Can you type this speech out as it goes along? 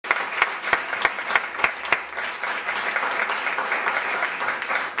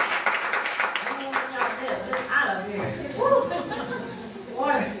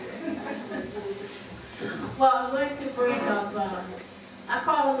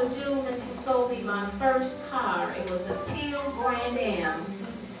the gentleman who sold me my first car. It was a teal Grand Am.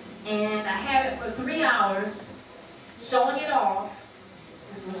 And I had it for 3 hours, showing it off,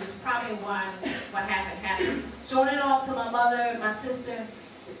 which is probably what happened. Showing it off to my mother, my sister,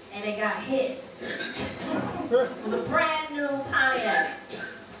 and it got hit. It was a brand new Pontiac.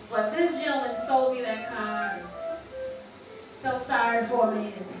 But this gentleman sold me that car and felt sorry for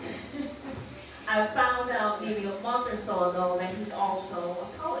me. I found out maybe a month or so ago that he's also a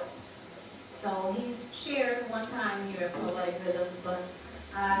poet. So he's shared one time here at Flowetic with us, but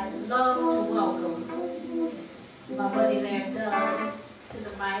I'd love to welcome my buddy there, Doug, to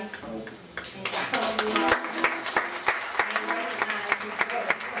the mic, and he told me and recognize his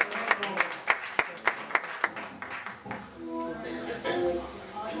work for the record.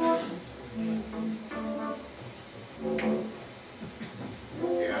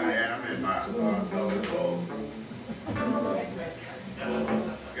 Here I am in my southern robe.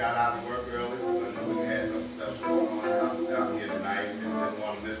 Got out of work early because I knew we had some stuff going on down here tonight and didn't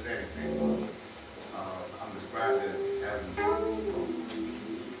want to miss anything. I'm described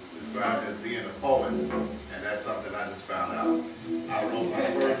as being a poet, and that's something I just found out. I wrote my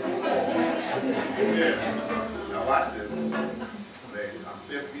first poem. Yeah. Now watch this. I'm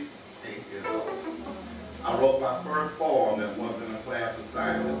 58 years old. I wrote my first poem that wasn't a class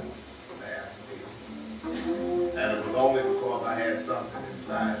assignment last year. And it was only because I had something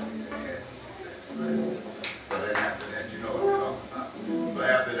inside me that had sense, right? So then after that, you know what I'm talking about. So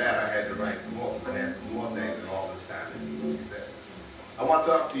after that, I had to write some more, but I had some more things and all this time to do what he said. I want to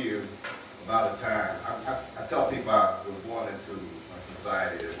talk to you about a time. I tell people I was born into a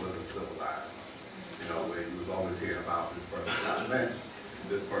society that wasn't civilized. You know, where you was always hearing about this person got lynched,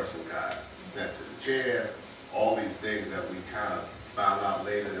 this person got sent to the chair, all these things that we kind of found out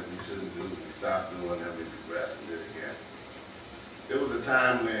later that we shouldn't do, we stopped doing, and we regressed and did it again. There was a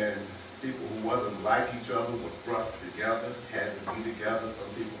time when people who wasn't like each other were thrust together, had to be together. Some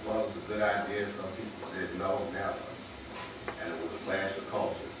people thought it was a good idea, some people said no, never. And it was a clash of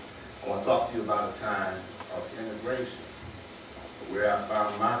culture. I want to talk to you about a time of integration, where I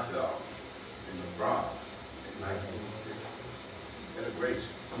found myself in the Bronx in 1960.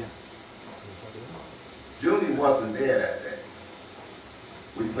 Integration. Yeah. Junie wasn't there that day.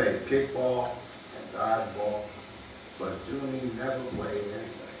 We played kickball and dodgeball, but Junie never played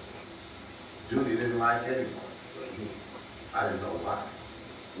anything. Junie didn't like anyone but me. I didn't know why.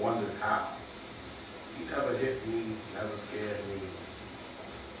 Wondered how. He never hit me, never scared me.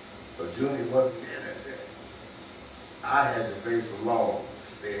 But Junie wasn't there that day. I had to face alone the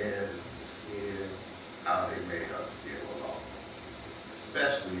stairs, the scares, how they made us feel alone.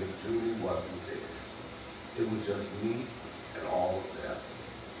 Especially if Junie wasn't there. It was just me and all of them.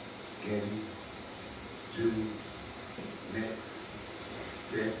 Skinny, Judy, Mix,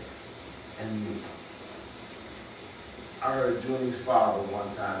 Stick, and me. I heard Junie's father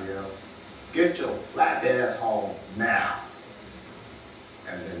one time yell, "Get your black ass home now."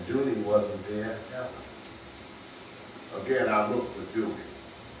 And then Junie wasn't there ever. Again, I looked for Junie.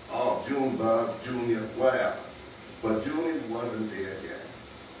 Oh, Junebug, Junior, whatever. But Junie wasn't there yet.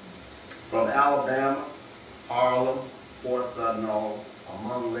 From Alabama, Harlem, Fort Sudnow,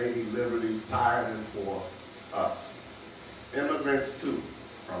 among Lady Liberty's tired and for us. Immigrants too,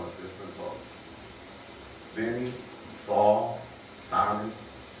 from a distant boat. Benny, Saul, Tommy,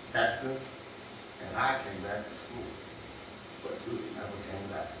 Hector, and I came back to school. But Judy never came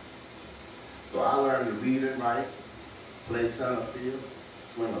back. So I learned to read and write, play center field,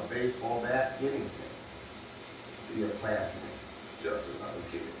 swing a baseball bat, anything. Be a classmate, just another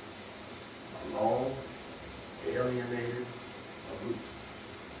kid. Alone, alienated, aloof.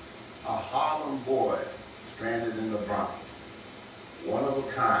 A Harlem boy stranded in the Bronx, one of a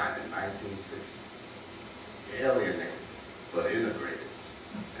kind in 1960. Alienated, but integrated.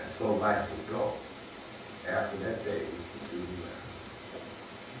 And so life would go. After that day, Judy left.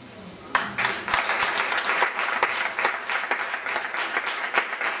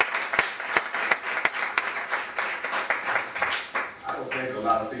 I don't think a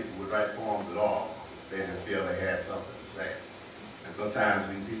lot of people would write poems at all if they didn't feel they had something to say. And sometimes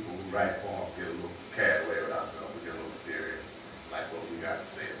we people who write poems get a little carried away with ourselves. We get a little serious, like what we got to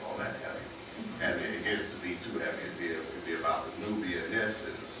say is all that heavy. And it gets to be too heavy. It'd be about the newbie and this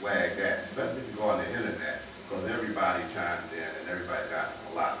and the swag that, especially if you go on the internet, because everybody chimes in and everybody got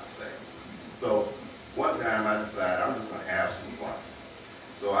a lot to say. So one time I decided I'm just going to have some fun.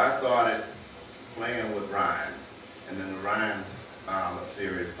 So I started playing with rhymes, and then the rhymes found a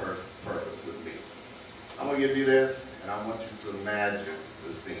serious purpose with me. I'm going to give you this, and I want you to imagine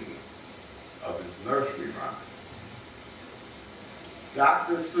the scene of this nursery rhyme.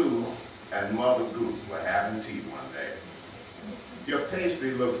 Dr. Seuss and Mother Goose were having tea one day. Your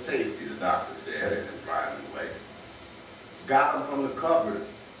pastry looks tasty, the doctor said in his rhyming way. Got them from the cupboard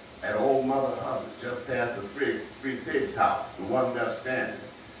at old Mother Hubbard's, just past the Three Pigs house, the one left standing,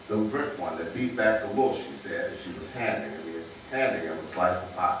 the brick one that beat back the wolf, she said, as she was handing him a slice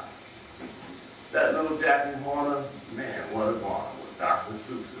of pie. That little Jackie Horner, man, what a goner, was Dr.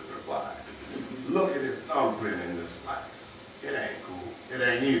 Seuss's reply. Look at his thumbprint in this slice. It ain't cool. It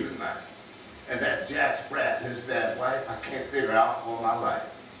ain't even nice. And that Jack Sprat and his fat wife, I can't figure out for my life.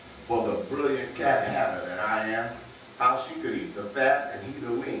 For the brilliant cat hatter that I am, how she could eat the fat and eat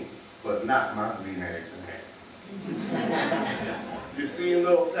the lean, but not my green eggs and ham. You seen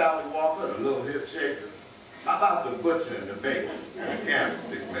little Sally Walker, the little hip shaker? How about the butcher and the baker and the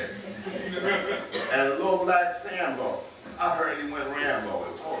candlestick maker? And the little black Sambo. I heard he went Rambo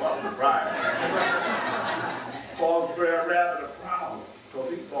and tore up the bride. Caused Brer Rabbit a problem, because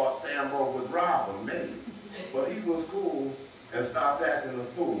he thought Sambo would rob him, maybe. But he was cool and stopped acting a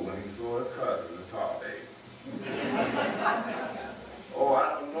fool when he saw his cousin, the tar baby. Oh,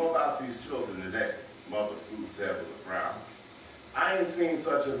 I don't know about these children today, Mother School said with a frown. I ain't seen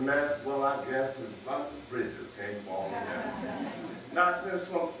such a mess, well, I guess as London bridges came falling down. Not since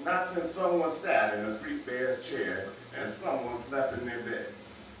someone sat in a three-bear chair and someone slept in their bed.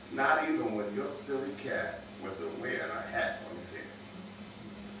 Not even with your silly cat with the wearing a hat on his head.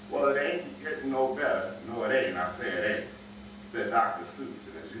 Well, it ain't getting no better. No, it ain't. I say it ain't, said Dr. Seuss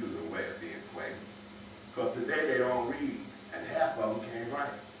in his usual way of being quaint. Because today they don't read, and half of them can't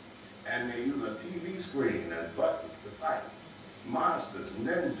write. And they use a TV screen and buttons to fight. Monsters,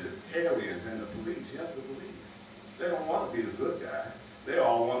 ninjas, aliens, and the police. Yes, the police. They don't want to be the good guy. They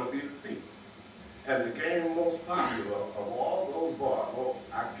all want to be the thief. And the game most popular of all those boys, well,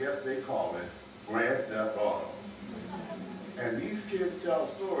 I guess they call it Grand Theft Auto. And these kids tell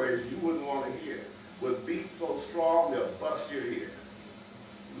stories you wouldn't want to hear, with beats so strong they'll bust your ear.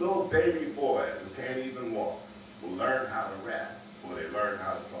 Little baby boys who can't even walk will learn how to rap before they learn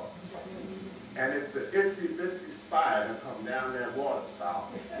how to talk. And if the itsy-bitsy spider come down that water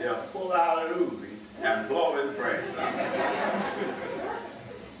spout, they'll pull out an Uzi and blow his brains out.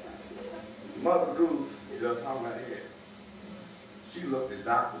 Mother Goose just hung her head. She looked at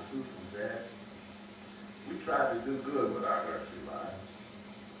Dr. Seuss and said, we tried to do good with our nursery lives,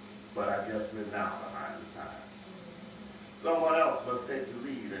 but I guess we're now behind the times. Someone else must take the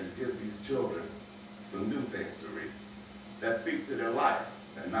lead and give these children some new things to read that speak to their life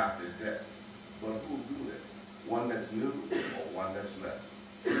and not their death. But who'll do this? One that's new or one that's left?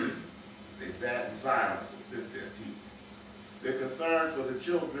 They sat in silence and sipped their tea. Their concern for the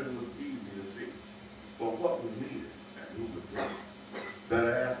children was easy to see. But what was needed and who would do it?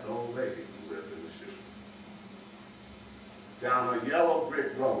 Better ask the old lady who lived in the shoe. Down a yellow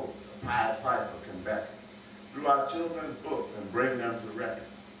brick road, a Pied Piper can beckon through our children's books and bring them to reckon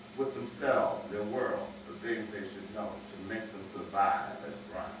with themselves, their world, the things they should know to make them survive and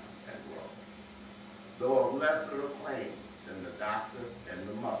thrive and grow. Though of lesser acclaim than the doctor and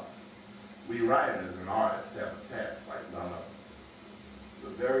the mother, we writers and artists have a task like none other. The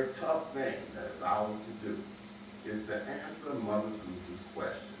very tough thing that is ours to do is to answer Mother Goose's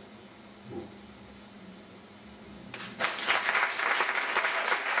question, who?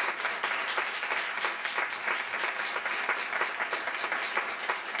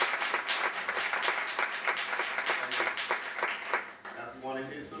 Now, if you want to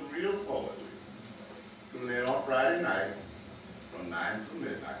hear some real poetry, tune in on Friday night from 9 to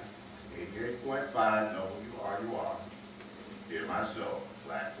midnight, 88.5 WRUR. Hear my show,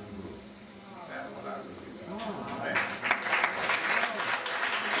 Blacks and Blues.